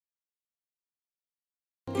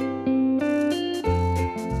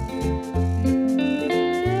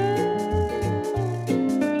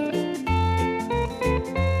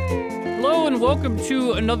welcome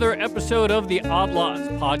to another episode of the Odd Lots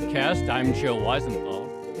podcast. I'm Joe Weisenthal.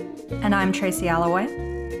 And I'm Tracy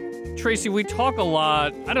Alloway. Tracy, we talk a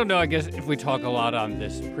lot, I don't know, I guess if we talk a lot on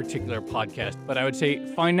this particular podcast, but I would say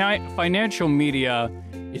financial media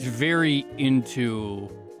is very into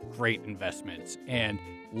great investments and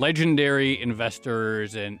legendary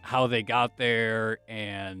investors and how they got there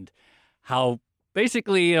and how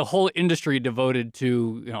basically a whole industry devoted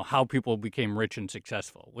to, how people became rich and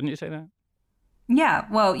successful. Wouldn't you say that? Yeah,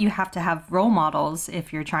 well, you have to have role models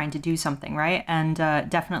if you're trying to do something, right? And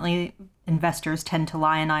definitely investors tend to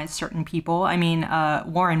lionize certain people. I mean,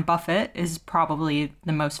 Warren Buffett is probably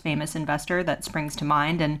the most famous investor that springs to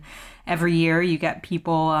mind. And every year you get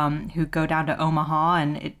people who go down to Omaha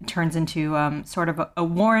and it turns into sort of a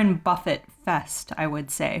Warren Buffett fest, I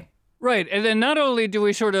would say. Right. And then not only do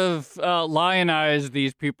we sort of lionize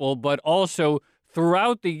these people, but also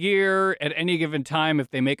throughout the year, at any given time, if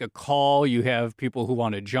they make a call, you have people who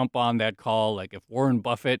want to jump on that call. Like if Warren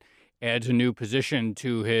Buffett adds a new position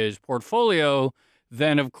to his portfolio,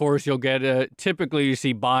 then of course you'll get typically you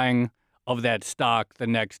see buying of that stock the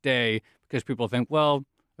next day because people think, well,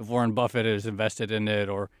 if Warren Buffett is invested in it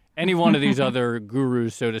or any one of these other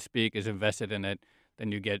gurus, so to speak, is invested in it,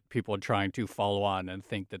 then you get people trying to follow on and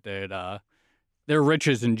think that their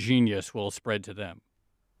riches and genius will spread to them.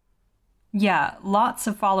 Yeah, lots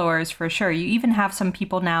of followers for sure. You even have some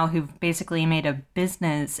people now who've basically made a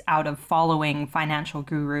business out of following financial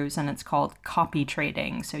gurus, and it's called copy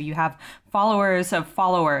trading. So you have followers of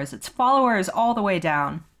followers. It's followers all the way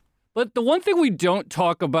down. But the one thing we don't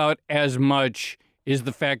talk about as much is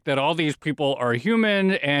the fact that all these people are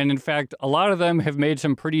human, and in fact, a lot of them have made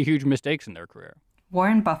some pretty huge mistakes in their career.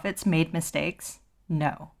 Warren Buffett's made mistakes?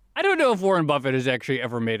 No. I don't know if Warren Buffett has actually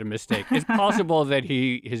ever made a mistake. It's possible that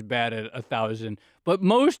he is bad at 1,000, but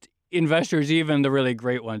most investors, even the really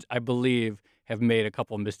great ones, I believe, have made a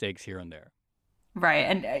couple mistakes here and there. Right.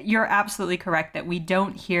 And you're absolutely correct that we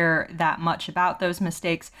don't hear that much about those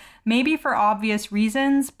mistakes, maybe for obvious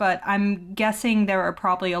reasons, but I'm guessing there are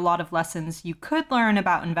probably a lot of lessons you could learn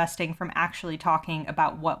about investing from actually talking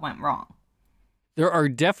about what went wrong. There are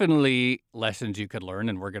definitely lessons you could learn,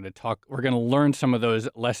 and we're going to learn some of those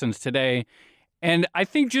lessons today. And I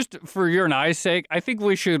think just for your and I's sake, I think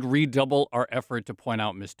we should redouble our effort to point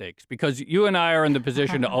out mistakes because you and I are in the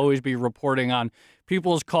position to always be reporting on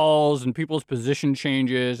people's calls and people's position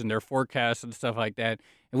changes and their forecasts and stuff like that.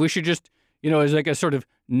 And we should just, as like a sort of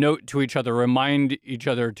note to each other, remind each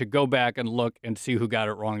other to go back and look and see who got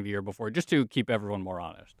it wrong the year before, just to keep everyone more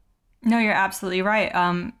honest. No, you're absolutely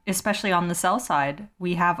right. Especially on the sell side,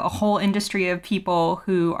 we have a whole industry of people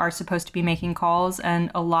who are supposed to be making calls, and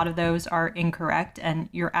a lot of those are incorrect. And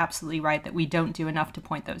you're absolutely right that we don't do enough to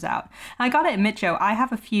point those out. And I got to admit, Joe, I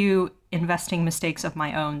have a few investing mistakes of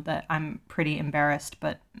my own that I'm pretty embarrassed,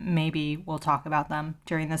 but maybe we'll talk about them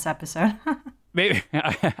during this episode. Maybe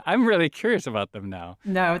I'm really curious about them now.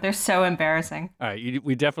 No, they're so embarrassing. All right,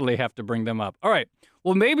 we definitely have to bring them up. All right.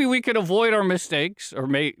 Well, maybe we can avoid our mistakes, or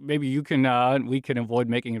maybe we can avoid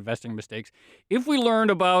making investing mistakes if we learn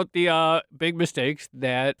about the big mistakes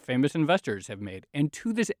that famous investors have made. And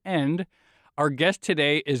to this end, our guest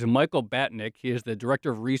today is Michael Batnick. He is the director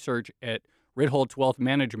of research at Ritholtz Wealth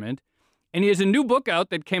Management, and he has a new book out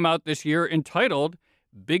that came out this year entitled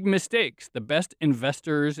Big Mistakes, the Best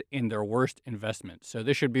Investors in Their Worst Investments. So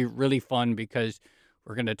this should be really fun because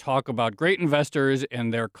we're going to talk about great investors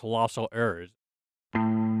and their colossal errors.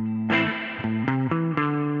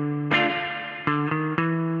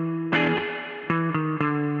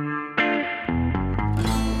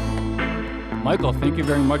 Michael, thank you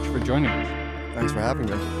very much for joining us. Thanks for having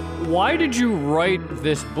me. Why did you write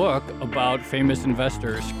this book about famous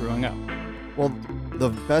investors screwing up? Well,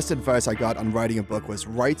 the best advice I got on writing a book was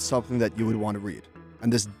write something that you would want to read.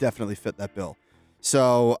 And this definitely fit that bill.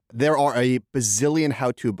 So there are a bazillion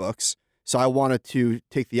how-to books. So I wanted to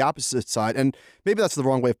take the opposite side. And maybe that's the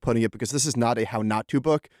wrong way of putting it because this is not a how not to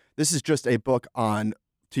book. This is just a book on,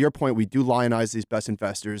 to your point, we do lionize these best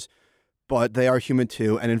investors, but they are human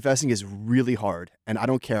too. And investing is really hard. And I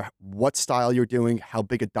don't care what style you're doing, how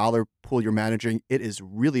big a dollar pool you're managing, it is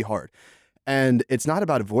really hard. And it's not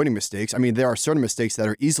about avoiding mistakes. I mean, there are certain mistakes that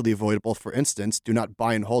are easily avoidable. For instance, do not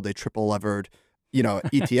buy and hold a triple levered,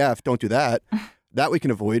 ETF. Don't do that. That we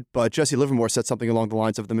can avoid. But Jesse Livermore said something along the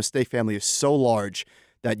lines of the mistake family is so large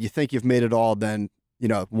that you think you've made it all, then,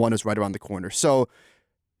 one is right around the corner. So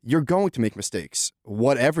you're going to make mistakes,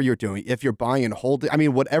 whatever you're doing. If you're buying and holding,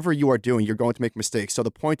 whatever you are doing, you're going to make mistakes. So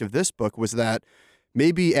the point of this book was that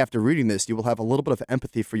maybe after reading this, you will have a little bit of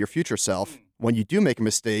empathy for your future self. When you do make a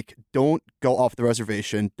mistake, don't go off the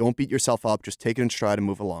reservation. Don't beat yourself up. Just take it in stride and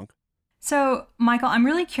move along. So, Michael, I'm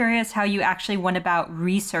really curious how you actually went about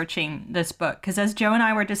researching this book. Because as Joe and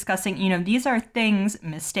I were discussing, these are things,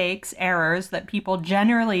 mistakes, errors that people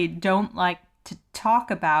generally don't like to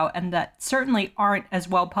talk about and that certainly aren't as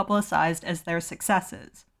well publicized as their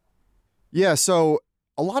successes. Yeah, so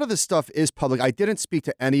a lot of this stuff is public. I didn't speak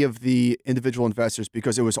to any of the individual investors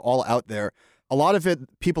because it was all out there. A lot of it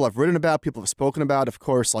people have written about, people have spoken about. Of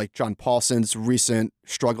course, like John Paulson's recent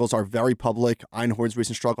struggles are very public. Einhorn's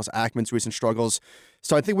recent struggles, Ackman's recent struggles.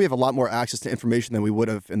 So I think we have a lot more access to information than we would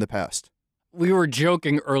have in the past. We were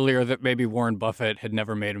joking earlier that maybe Warren Buffett had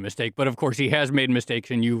never made a mistake, but of course he has made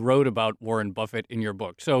mistakes, and you wrote about Warren Buffett in your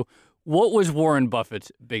book. So what was Warren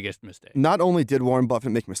Buffett's biggest mistake? Not only did Warren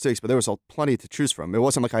Buffett make mistakes, but there was plenty to choose from. It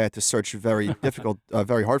wasn't like I had to search very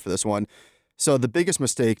very hard for this one. So the biggest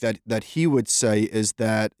mistake that he would say is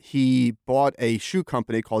that he bought a shoe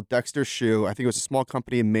company called Dexter's Shoe. I think it was a small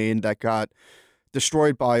company in Maine that got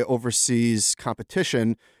destroyed by overseas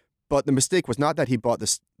competition. But the mistake was not that he bought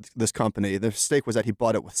this company. The mistake was that he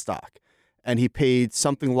bought it with stock. And he paid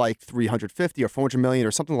something like $350 or $400 million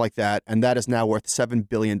or something like that. And that is now worth $7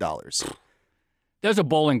 billion. There's a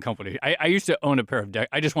bowling company. I used to own a pair of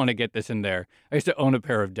I just want to get this in there. I used to own a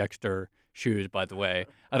pair of Dexter shoes, by the way.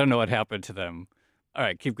 I don't know what happened to them. All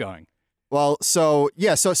right, keep going. Well, so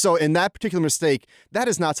in that particular mistake, that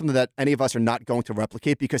is not something that any of us are not going to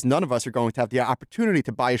replicate because none of us are going to have the opportunity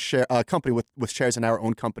to buy a company with shares in our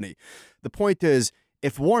own company. The point is,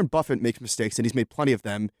 if Warren Buffett makes mistakes, and he's made plenty of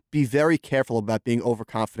them, be very careful about being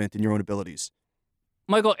overconfident in your own abilities.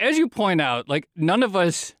 Michael, as you point out, like none of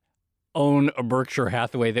us own a Berkshire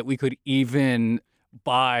Hathaway that we could even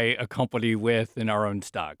buy a company with in our own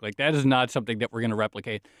stock. Like that is not something that we're going to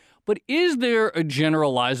replicate. But is there a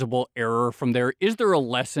generalizable error from there? Is there a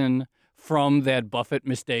lesson from that Buffett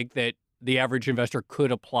mistake that the average investor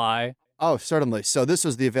could apply? Oh, certainly. So this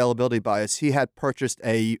was the availability bias. He had purchased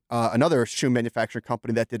another shoe manufacturing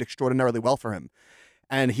company that did extraordinarily well for him.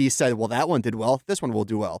 And he said, well, that one did well. This one will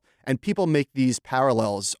do well. And people make these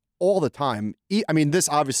parallels all the time. I mean, this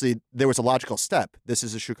obviously, there was a logical step. This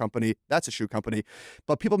is a shoe company. That's a shoe company.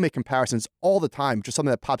 But people make comparisons all the time, just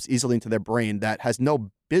something that pops easily into their brain that has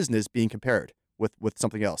no business being compared with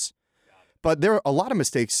something else. But there are a lot of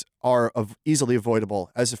mistakes are easily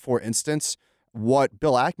avoidable. As for instance, what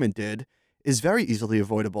Bill Ackman did is very easily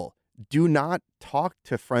avoidable. Do not talk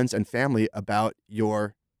to friends and family about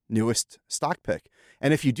your newest stock pick.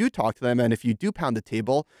 And if you do talk to them and if you do pound the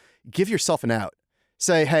table, give yourself an out.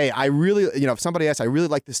 Say, hey, I really, if somebody asks, I really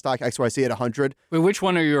like this stock XYZ at 100. Wait, which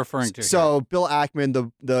one are you referring to? So Bill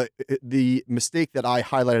Ackman, the mistake that I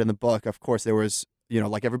highlighted in the book, of course, there was,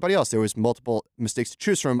 like everybody else, there was multiple mistakes to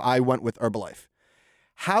choose from. I went with Herbalife.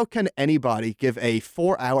 How can anybody give a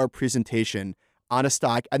 4-hour presentation on a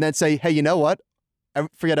stock and then say, hey, you know what? I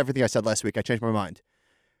forget everything I said last week. I changed my mind.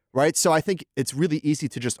 Right? So I think it's really easy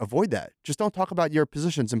to just avoid that. Just don't talk about your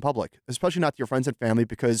positions in public, especially not to your friends and family,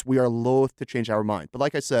 because we are loath to change our mind. But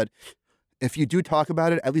like I said, if you do talk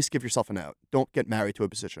about it, at least give yourself an out. Don't get married to a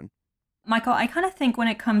position. Michael, I kind of think when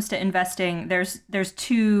it comes to investing, there's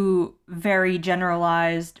two very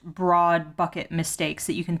generalized, broad bucket mistakes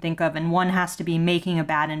that you can think of. And one has to be making a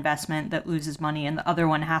bad investment that loses money, and the other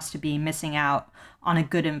one has to be missing out on a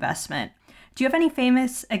good investment. Do you have any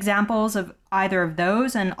famous examples of either of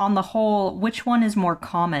those? And on the whole, which one is more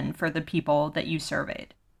common for the people that you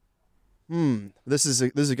surveyed? This is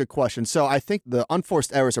a good question. So I think the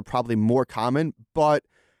unforced errors are probably more common, but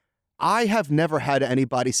I have never had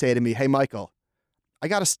anybody say to me, hey, Michael, I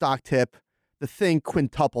got a stock tip. The thing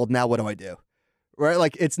quintupled. Now what do I do? Right?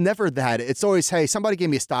 Like it's never that. It's always, hey, somebody gave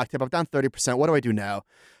me a stock tip. I'm down 30%. What do I do now?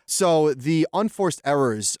 So the unforced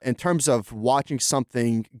errors in terms of watching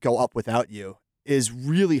something go up without you is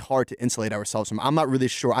really hard to insulate ourselves from. I'm not really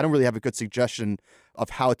sure. I don't really have a good suggestion of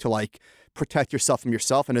how to protect yourself from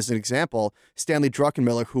yourself. And as an example, Stanley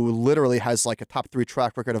Druckenmiller, who literally has a top 3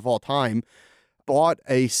 track record of all time, bought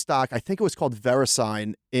a stock, I think it was called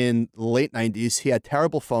Verisign in the late 90s. He had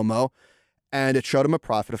terrible FOMO and it showed him a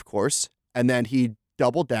profit, of course. And then he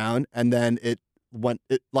doubled down and then the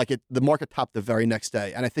market topped the very next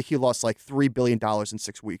day. And I think he lost $3 billion in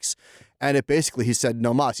 6 weeks. And he said,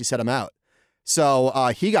 no mas, he said, I'm out.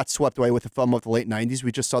 So he got swept away with the FOMO of the late 90s.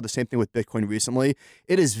 We just saw the same thing with Bitcoin recently.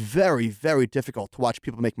 It is very, very difficult to watch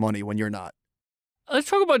people make money when you're not. Let's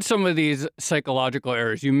talk about some of these psychological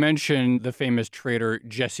errors. You mentioned the famous trader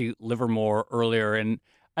Jesse Livermore earlier, and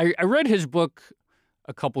I read his book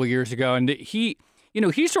a couple of years ago, and he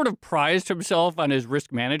sort of prized himself on his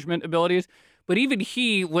risk management abilities, But even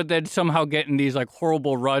he would then somehow get in these like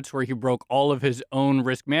horrible ruts where he broke all of his own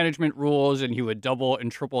risk management rules and he would double and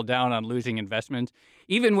triple down on losing investments,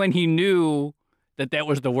 even when he knew that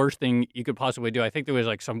was the worst thing you could possibly do. I think there was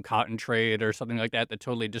like some cotton trade or something like that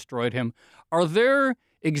totally destroyed him. Are there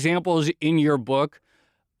examples in your book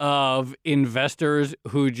of investors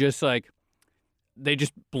who just like, they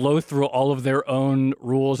just blow through all of their own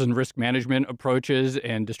rules and risk management approaches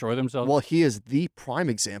and destroy themselves? Well, he is the prime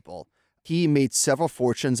example. He made several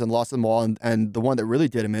fortunes and lost them all. And the one that really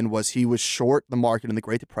did him in was he was short the market in the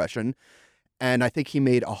Great Depression. And I think he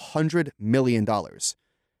made $100 million.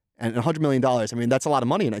 And $100 million, I mean, that's a lot of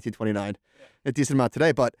money in 1929, a decent amount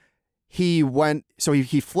today. But he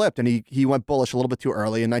flipped and he went bullish a little bit too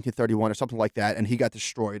early in 1931 or something like that. And he got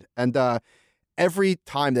destroyed. And every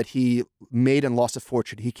time that he made and lost a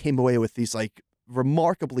fortune, he came away with these like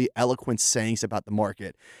remarkably eloquent sayings about the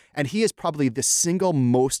market. And he is probably the single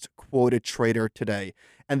most quoted trader today.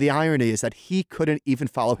 And the irony is that he couldn't even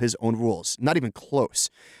follow his own rules, not even close.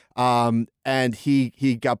 And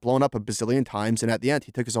he got blown up a bazillion times. And at the end,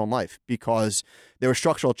 he took his own life because there were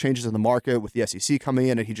structural changes in the market with the SEC coming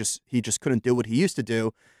in, and he just couldn't do what he used to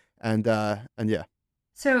do. And yeah.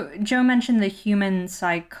 So Joe mentioned the human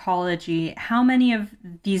psychology. How many of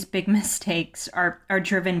these big mistakes are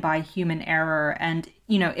driven by human error? And,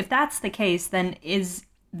 if that's the case, then is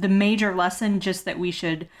the major lesson just that we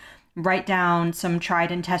should write down some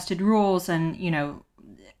tried and tested rules and,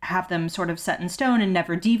 have them sort of set in stone and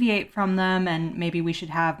never deviate from them? And maybe we should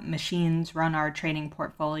have machines run our trading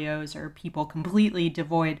portfolios or people completely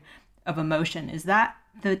devoid of emotion. Is that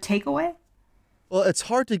the takeaway? Well, it's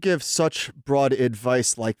hard to give such broad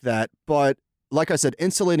advice like that, but like I said,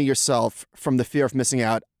 insulating yourself from the fear of missing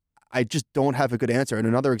out, I just don't have a good answer. And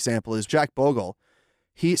another example is Jack Bogle.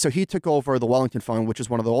 He took over the Wellington Fund, which is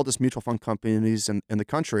one of the oldest mutual fund companies in the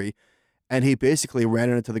country, and he basically ran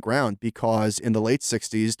it into the ground because in the late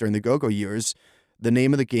 60s, during the go-go years, the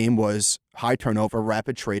name of the game was high turnover,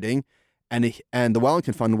 rapid trading. And the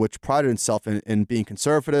Wellington Fund, which prided itself in being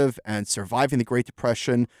conservative and surviving the Great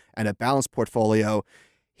Depression and a balanced portfolio,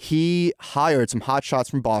 he hired some hotshots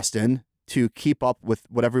from Boston to keep up with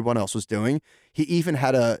what everyone else was doing. He even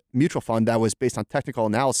had a mutual fund that was based on technical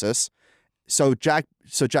analysis. So Jack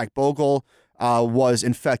Bogle was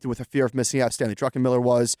infected with a fear of missing out. Stanley Druckenmiller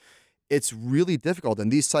was. It's really difficult.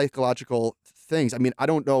 And these psychological things, I mean, I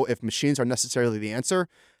don't know if machines are necessarily the answer.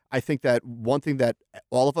 I think that one thing that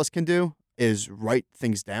all of us can do is write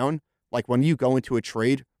things down. Like when you go into a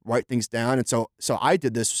trade, write things down. And so I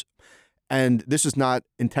did this, and this was not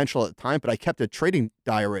intentional at the time, but I kept a trading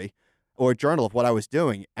diary or a journal of what I was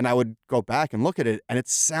doing. And I would go back and look at it, and it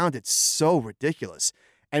sounded so ridiculous.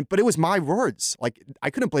 But it was my words. Like I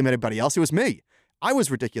couldn't blame anybody else. It was me. I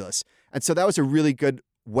was ridiculous. And so that was a really good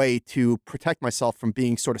way to protect myself from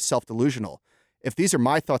being sort of self-delusional. If these are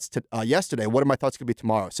my thoughts yesterday, what are my thoughts going to be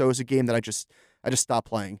tomorrow? So it was a game that I just stopped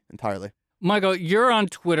playing entirely. Michael, you're on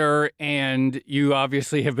Twitter, and you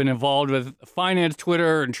obviously have been involved with finance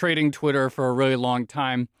Twitter and trading Twitter for a really long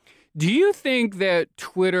time. Do you think that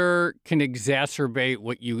Twitter can exacerbate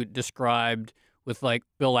what you described with like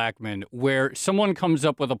Bill Ackman, where someone comes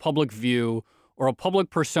up with a public view or a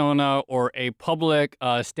public persona or a public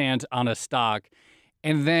stance on a stock,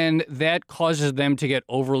 and then that causes them to get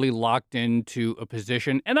overly locked into a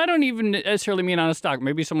position? And I don't even necessarily mean on a stock.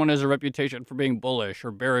 Maybe someone has a reputation for being bullish or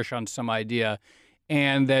bearish on some idea,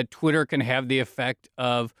 and that Twitter can have the effect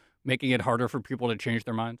of making it harder for people to change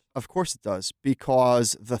their minds? Of course it does,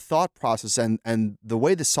 because the thought process and the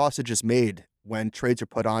way the sausage is made when trades are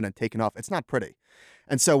put on and taken off, it's not pretty.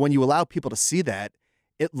 And so when you allow people to see that,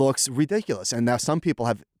 it looks ridiculous. And now some people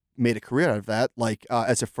have made a career out of that. Like,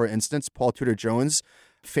 for instance, Paul Tudor Jones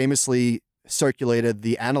famously circulated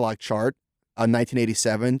the analog chart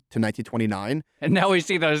 1987 to 1929. And now we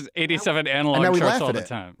see those 87 analog charts all the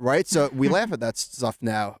time. Right? So we laugh at that stuff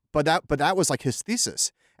now. But that was like his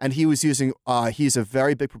thesis. And he was using, he's a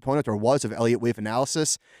very big proponent, or was, of Elliott wave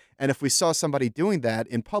analysis. And if we saw somebody doing that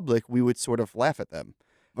in public, we would sort of laugh at them.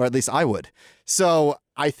 Or at least I would. So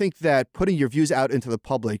I think that putting your views out into the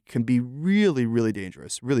public can be really, really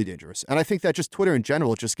dangerous, really dangerous. And I think that just Twitter in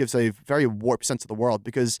general just gives a very warped sense of the world,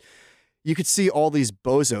 because you could see all these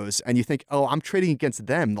bozos and you think, oh, I'm trading against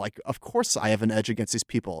them. Like, of course I have an edge against these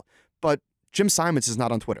people. But Jim Simons is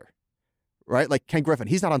not on Twitter, right? Like Ken Griffin,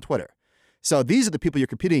 he's not on Twitter. So these are the people you're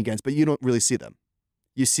competing against, but you don't really see them.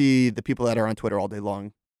 You see the people that are on Twitter all day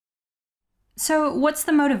long. So what's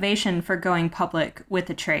the motivation for going public with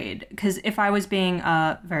a trade? Because if I was being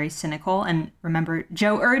very cynical, and remember,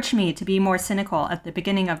 Joe urged me to be more cynical at the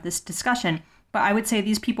beginning of this discussion, but I would say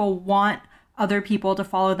these people want other people to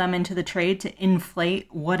follow them into the trade to inflate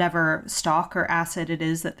whatever stock or asset it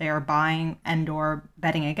is that they are buying and or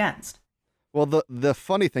betting against. Well, the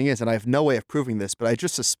funny thing is, and I have no way of proving this, but I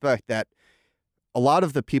just suspect that a lot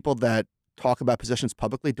of the people that talk about positions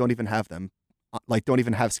publicly don't even have them, like don't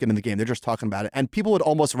even have skin in the game. They're just talking about it. And people would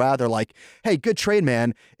almost rather like, hey, good trade,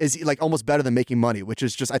 man, is like almost better than making money, which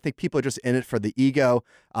is just, I think people are just in it for the ego.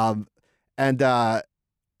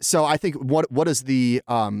 So I think what is the,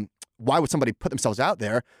 why would somebody put themselves out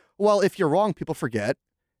there? Well, if you're wrong, people forget.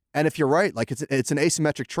 And if you're right, like it's an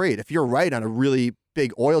asymmetric trade. If you're right on a really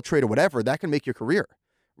big oil trade or whatever, that can make your career,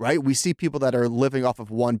 right? We see people that are living off of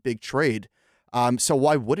one big trade. So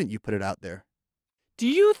why wouldn't you put it out there? Do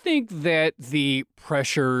you think that the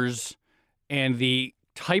pressures and the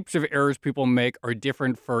types of errors people make are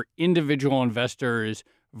different for individual investors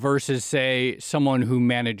versus, say, someone who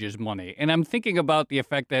manages money? And I'm thinking about the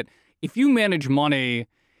effect that if you manage money,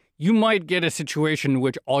 you might get a situation in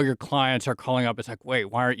which all your clients are calling up. It's like, wait,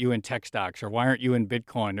 why aren't you in tech stocks, or why aren't you in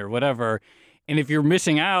Bitcoin or whatever? And if you're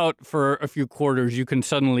missing out for a few quarters, you can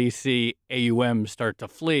suddenly see AUM start to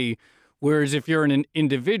flee. Whereas if you're an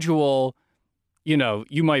individual, you know,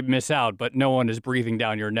 you might miss out, but no one is breathing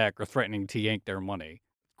down your neck or threatening to yank their money.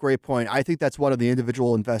 Great point. I think that's one of the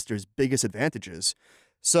individual investors' biggest advantages.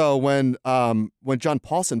 So when John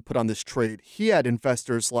Paulson put on this trade, he had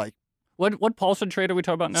investors like, What Paulson trade are we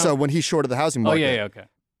talking about now? so when he shorted the housing market, Oh, yeah, okay.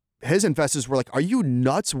 his investors were like, are you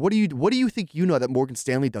nuts? What do you think you know that Morgan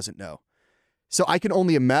Stanley doesn't know? So I can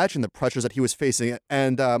only imagine the pressures that he was facing.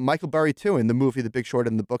 And Michael Burry, too, in the movie The Big Short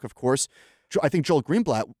and the book, of course. I think Joel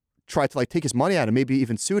Greenblatt tried to like take his money out and maybe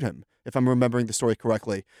even sued him, if I'm remembering the story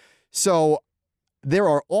correctly. So there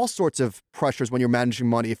are all sorts of pressures when you're managing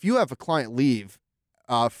money. If you have a client leave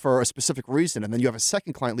for a specific reason, and then you have a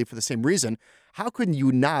second client leave for the same reason, how can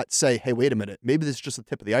you not say, hey, wait a minute, maybe this is just the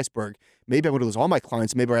tip of the iceberg. Maybe I'm going to lose all my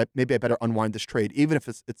clients. Maybe I better unwind this trade, even if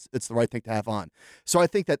it's the right thing to have on. So I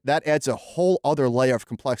think that adds a whole other layer of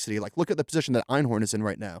complexity. Like, look at the position that Einhorn is in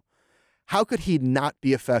right now. How could he not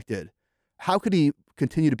be affected? How could he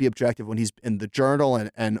continue to be objective when he's in the journal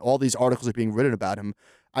and all these articles are being written about him?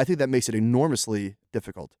 I think that makes it enormously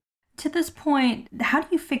difficult. To this point, how do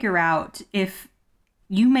you figure out if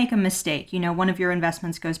you make a mistake, you know, one of your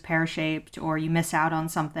investments goes pear-shaped or you miss out on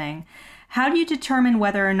something? How do you determine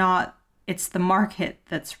whether or not it's the market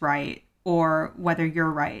that's right or whether you're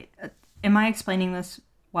right? Am I explaining this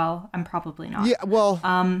well? I'm probably not. Yeah, well,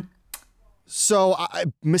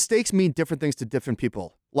 mistakes mean different things to different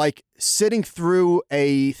people. Like sitting through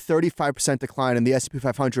a 35% decline in the S&P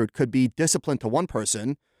 500 could be discipline to one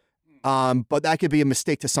person, but that could be a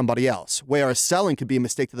mistake to somebody else, whereas selling could be a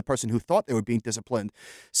mistake to the person who thought they were being disciplined.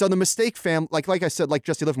 So the mistake like I said, like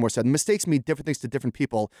Jesse Livermore said, mistakes mean different things to different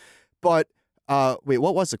people. But wait,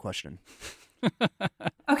 what was the question?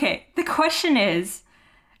 Okay, the question is,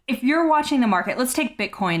 if you're watching the market, let's take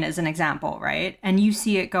Bitcoin as an example, right? And you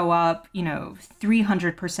see it go up,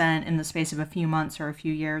 300% in the space of a few months or a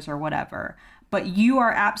few years or whatever. But you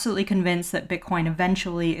are absolutely convinced that Bitcoin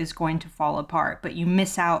eventually is going to fall apart, but you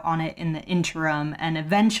miss out on it in the interim. And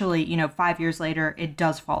eventually, 5 years later, it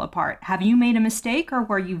does fall apart. Have you made a mistake or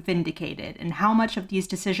were you vindicated? And how much of these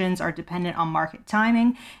decisions are dependent on market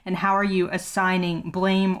timing? And how are you assigning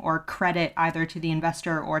blame or credit either to the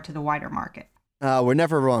investor or to the wider market? We're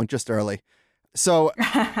never wrong, just early. So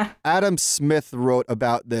Adam Smith wrote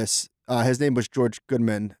about this. His name was George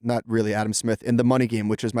Goodman, not really Adam Smith, in The Money Game,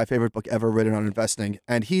 which is my favorite book ever written on investing.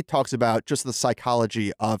 And he talks about just the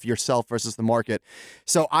psychology of yourself versus the market.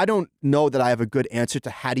 So I don't know that I have a good answer to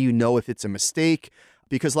how do you know if it's a mistake,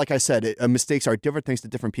 because like I said, mistakes are different things to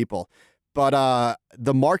different people. But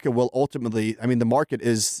the market will ultimately, the market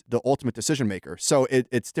is the ultimate decision maker. So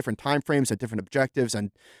it's different time frames and different objectives and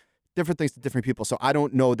different things to different people. So I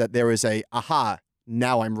don't know that there is a, aha,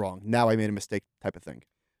 now I'm wrong. Now I made a mistake type of thing.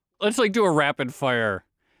 Let's do a rapid fire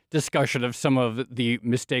discussion of some of the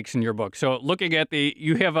mistakes in your book. So looking at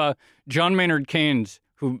you have John Maynard Keynes,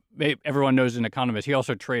 who everyone knows is an economist. He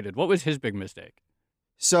also traded. What was his big mistake?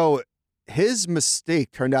 So his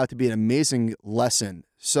mistake turned out to be an amazing lesson.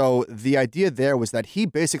 So the idea there was that he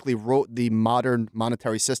basically wrote the modern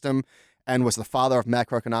monetary system and was the father of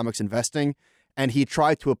macroeconomics investing. And he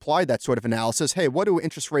tried to apply that sort of analysis. Hey, what do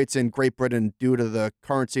interest rates in Great Britain do to the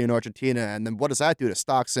currency in Argentina? And then what does that do to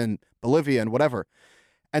stocks in Bolivia and whatever?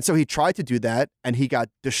 And so he tried to do that, and he got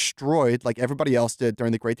destroyed like everybody else did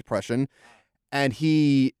during the Great Depression. And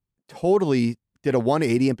he totally did a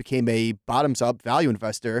 180 and became a bottoms-up value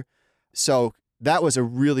investor. So that was a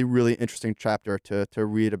really, really interesting chapter to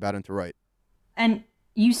read about and to write. And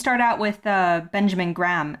You start out with Benjamin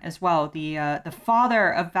Graham as well, the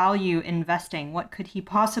father of value investing. What could he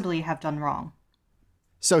possibly have done wrong?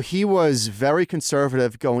 So he was very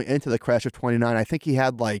conservative going into the crash of 29. I think he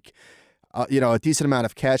had a decent amount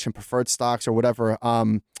of cash and preferred stocks or whatever.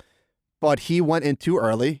 But he went in too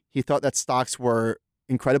early. He thought that stocks were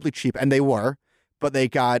incredibly cheap, and they were, but they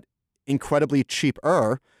got incredibly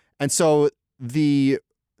cheaper. And so the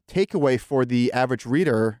takeaway for the average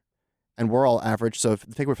reader, and we're all average, so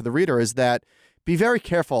the takeaway for the reader is that be very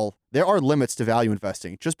careful. There are limits to value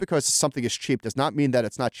investing. Just because something is cheap does not mean that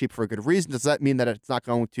it's not cheap for a good reason. Does that mean that it's not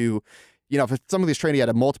going to, if somebody's trading at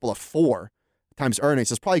a multiple of 4 times earnings,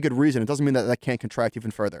 there's probably a good reason. It doesn't mean that that can't contract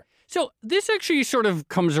even further. So this actually sort of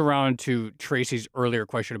comes around to Tracy's earlier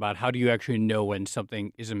question about how do you actually know when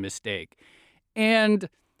something is a mistake? And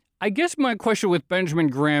I guess my question with Benjamin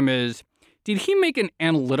Graham is, did he make an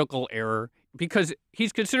analytical error? Because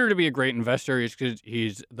he's considered to be a great investor.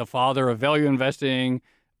 He's the father of value investing,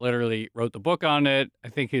 literally wrote the book on it. I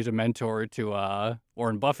think he's a mentor to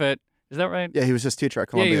Warren Buffett. Is that right? Yeah, he was his teacher at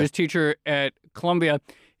Columbia. Yeah, he was teacher at Columbia.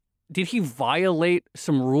 Did he violate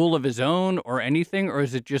some rule of his own or anything, or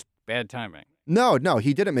is it just bad timing? No,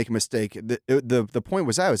 he didn't make a mistake. The point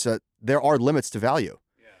was that there are limits to value.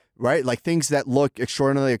 Right? Like things that look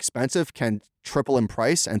extraordinarily expensive can triple in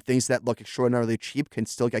price, and things that look extraordinarily cheap can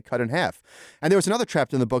still get cut in half. And there was another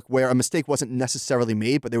chapter in the book where a mistake wasn't necessarily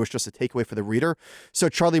made, but there was just a takeaway for the reader. So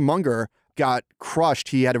Charlie Munger got crushed.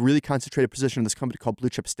 He had a really concentrated position in this company called Blue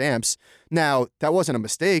Chip Stamps. Now, that wasn't a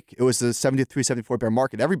mistake. It was the 73, 74 bear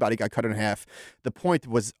market. Everybody got cut in half. The point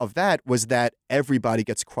was that everybody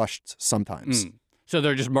gets crushed sometimes. So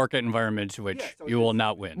they're just market environments which you will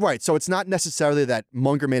not win. Right. So it's not necessarily that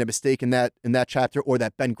Munger made a mistake in that chapter, or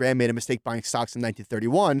that Ben Graham made a mistake buying stocks in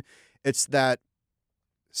 1931. It's that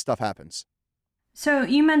stuff happens. So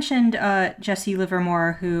you mentioned Jesse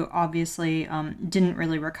Livermore, who obviously didn't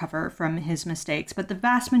really recover from his mistakes, but the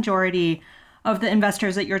vast majority of the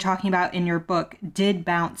investors that you're talking about in your book did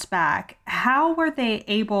bounce back. How were they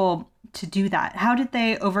able to do that? How did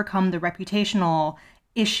they overcome the reputational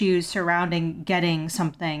issues surrounding getting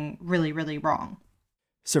something really, really wrong?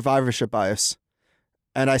 Survivorship bias.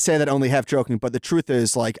 And I say that only half joking, but the truth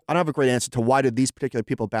is, I don't have a great answer to why did these particular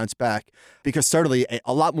people bounce back, because certainly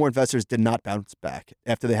a lot more investors did not bounce back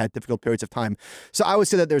after they had difficult periods of time. So I would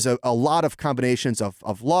say that there's a lot of combinations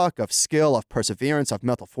of luck, of skill, of perseverance, of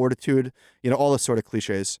mental fortitude, all those sort of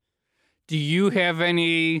cliches. Do you have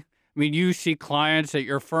any... you see clients at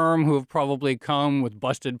your firm who have probably come with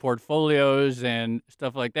busted portfolios and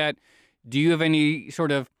stuff like that. Do you have any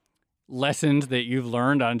sort of lessons that you've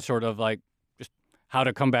learned on sort of just how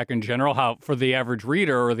to come back in general, how for the average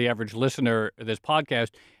reader or the average listener of this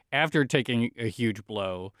podcast, after taking a huge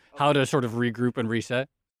blow, how to sort of regroup and reset?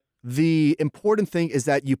 The important thing is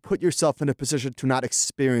that you put yourself in a position to not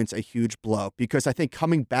experience a huge blow, because I think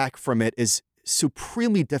coming back from it is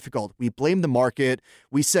supremely difficult. We blame the market.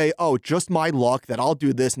 We say, oh, just my luck that I'll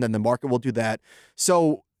do this and then the market will do that.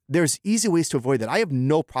 So there's easy ways to avoid that. I have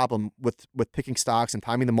no problem with picking stocks and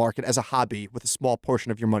timing the market as a hobby with a small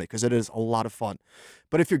portion of your money, because it is a lot of fun.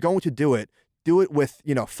 But if you're going to do it with,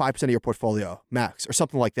 5% of your portfolio max or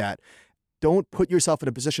something like that. Don't put yourself in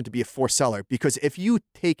a position to be a forced seller, because if you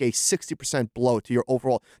take a 60% blow to your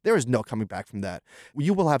overall, there is no coming back from that.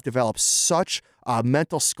 You will have developed such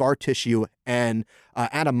mental scar tissue and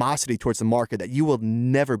animosity towards the market that you will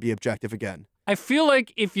never be objective again. I feel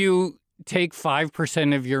like if you take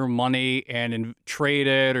 5% of your money and trade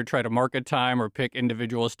it or try to market time or pick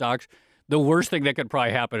individual stocks, the worst thing that could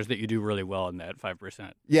probably happen is that you do really well in that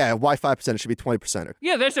 5%. Yeah, why 5%? It should be 20%.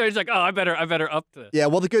 Yeah, that's it's like, I better up this. Yeah,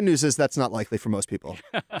 well, the good news is that's not likely for most people.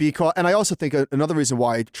 And I also think another reason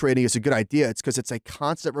why trading is a good idea, it's because it's a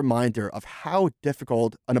constant reminder of how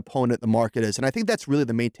difficult an opponent the market is. And I think that's really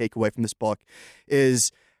the main takeaway from this book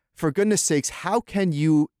is, for goodness sakes, how can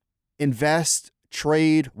you invest,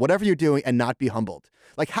 trade, whatever you're doing, and not be humbled?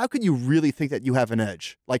 How could you really think that you have an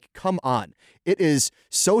edge? Come on. It is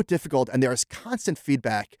so difficult, and there is constant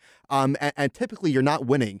feedback, and typically you're not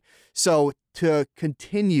winning. So to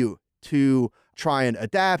continue to try and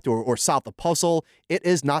adapt or solve the puzzle, it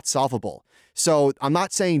is not solvable. So I'm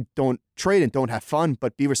not saying don't trade and don't have fun,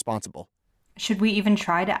 but be responsible. Should we even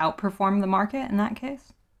try to outperform the market in that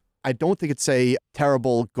case? I don't think it's a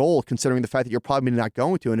terrible goal, considering the fact that you're probably not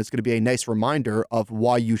going to, and it's going to be a nice reminder of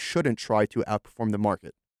why you shouldn't try to outperform the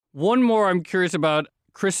market. One more I'm curious about,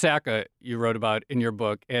 Chris Sacca, you wrote about in your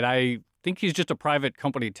book, and I think he's just a private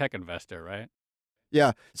company tech investor, right?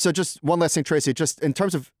 Yeah. So just one last thing, Tracy, just in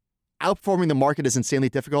terms of outperforming the market is insanely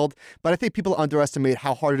difficult, but I think people underestimate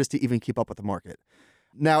how hard it is to even keep up with the market.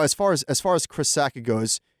 Now, as far as Chris Sacca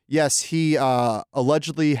goes, yes, he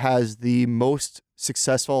allegedly has the most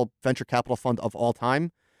successful venture capital fund of all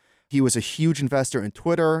time. He was a huge investor in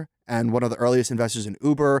Twitter and one of the earliest investors in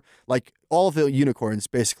Uber. Like all of the unicorns,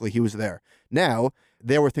 basically, he was there. Now,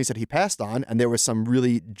 there were things that he passed on, and there were some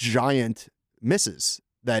really giant misses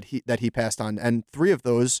that he passed on, and 3 of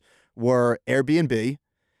those were Airbnb,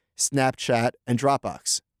 Snapchat, and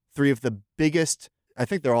Dropbox. 3 of the biggest, I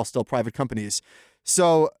think they're all still private companies.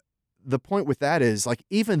 So the point with that is, like,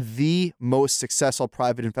 even the most successful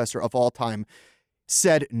private investor of all time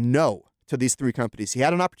said no to these 3 companies. He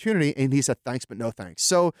had an opportunity and he said thanks, but no thanks.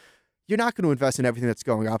 So you're not going to invest in everything that's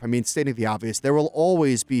going up. I mean, stating the obvious, there will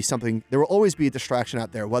always be a distraction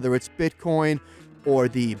out there, whether it's Bitcoin or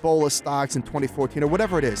the Ebola stocks in 2014 or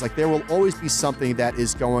whatever it is. Like, there will always be something that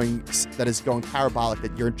is going parabolic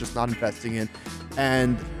that you're just not investing in,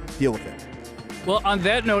 and deal with it. Well, on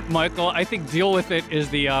that note, Michael, I think deal with it is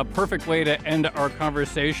the perfect way to end our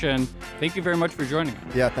conversation. Thank you very much for joining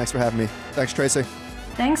us. Yeah, thanks for having me. Thanks, Tracy.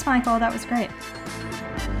 Thanks, Michael. That was great.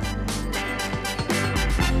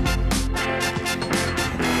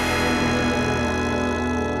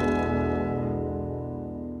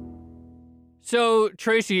 So,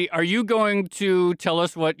 Tracy, are you going to tell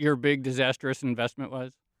us what your big disastrous investment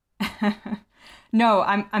was? No,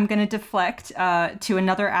 I'm going to deflect to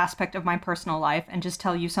another aspect of my personal life and just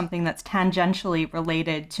tell you something that's tangentially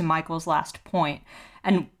related to Michael's last point.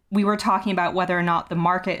 And we were talking about whether or not the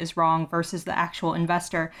market is wrong versus the actual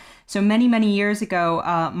investor. So many, many years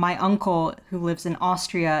ago, my uncle, who lives in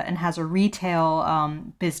Austria and has a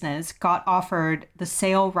retail business, got offered the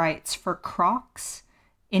sale rights for Crocs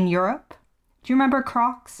in Europe. Do you remember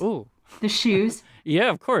Crocs? Ooh. The shoes?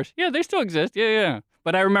 Yeah, of course. Yeah, they still exist. Yeah.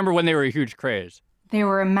 But I remember when they were a huge craze. They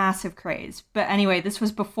were a massive craze. But anyway, this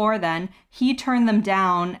was before then. He turned them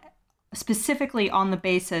down specifically on the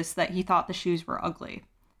basis that he thought the shoes were ugly.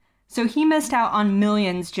 So he missed out on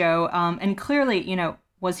millions, Joe. And clearly,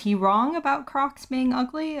 was he wrong about Crocs being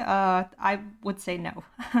ugly? I would say no.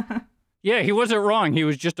 Yeah, he wasn't wrong. He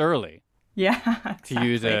was just early. Yeah, exactly. To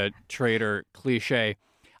use a trader cliche.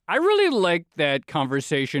 I really liked that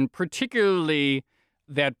conversation, particularly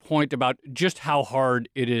that point about just how hard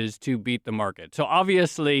it is to beat the market. So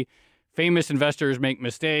obviously, famous investors make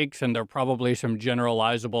mistakes, and there are probably some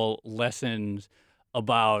generalizable lessons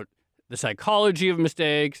about the psychology of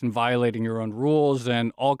mistakes and violating your own rules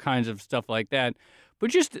and all kinds of stuff like that. But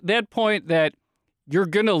just that point that you're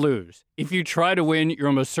going to lose. If you try to win, you're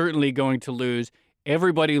almost certainly going to lose.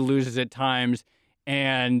 Everybody loses at times,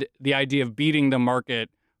 and the idea of beating the market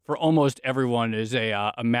for almost everyone is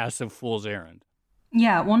a massive fool's errand.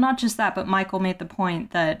 Yeah, well, not just that, but Michael made the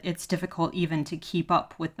point that it's difficult even to keep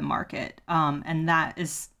up with the market. And that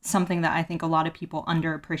is something that I think a lot of people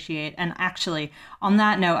underappreciate. And actually, on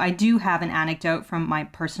that note, I do have an anecdote from my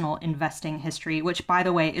personal investing history, which, by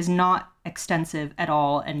the way, is not extensive at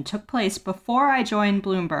all and took place before I joined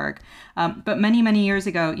Bloomberg. But many, many years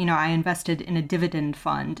ago, I invested in a dividend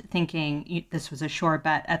fund thinking this was a sure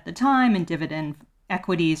bet at the time and dividend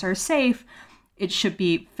equities are safe. It should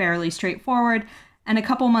be fairly straightforward. And a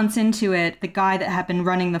couple months into it, the guy that had been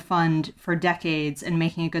running the fund for decades and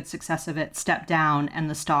making a good success of it stepped down, and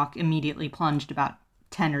the stock immediately plunged about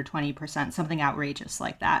 10 or 20%, something outrageous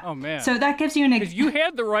like that. Oh, man. So that gives you an... You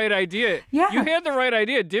had the right idea. Yeah. You had the right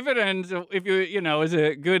idea. Dividends, if is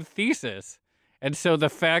a good thesis. And so the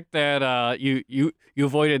fact that you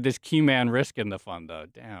avoided this key man risk in the fund, though,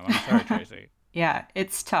 damn, I'm sorry, Tracy. Yeah,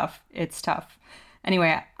 it's tough. It's tough.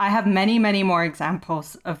 Anyway, I have many, many more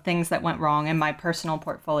examples of things that went wrong in my personal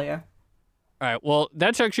portfolio. All right. Well,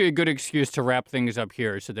 that's actually a good excuse to wrap things up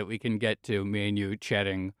here so that we can get to me and you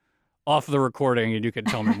chatting off the recording and you can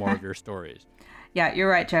tell me more of your stories. Yeah, you're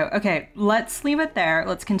right, Joe. Okay, let's leave it there.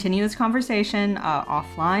 Let's continue this conversation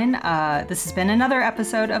offline. This has been another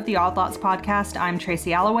episode of the Odd Lots podcast. I'm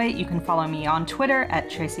Tracy Alloway. You can follow me on Twitter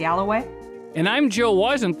at Tracy Alloway. And I'm Joe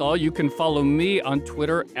Weisenthal. You can follow me on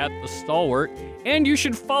Twitter at The Stalwart. And you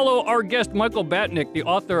should follow our guest, Michael Batnick, the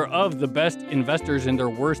author of The Best Investors in Their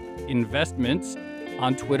Worst Investments,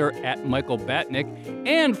 on Twitter at Michael Batnick.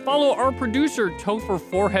 And follow our producer, Topher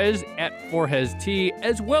Forhez, at ForhezT,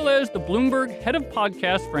 as well as the Bloomberg head of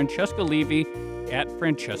podcast, Francesca Levy, at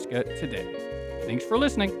Francesca Today. Thanks for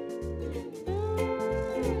listening.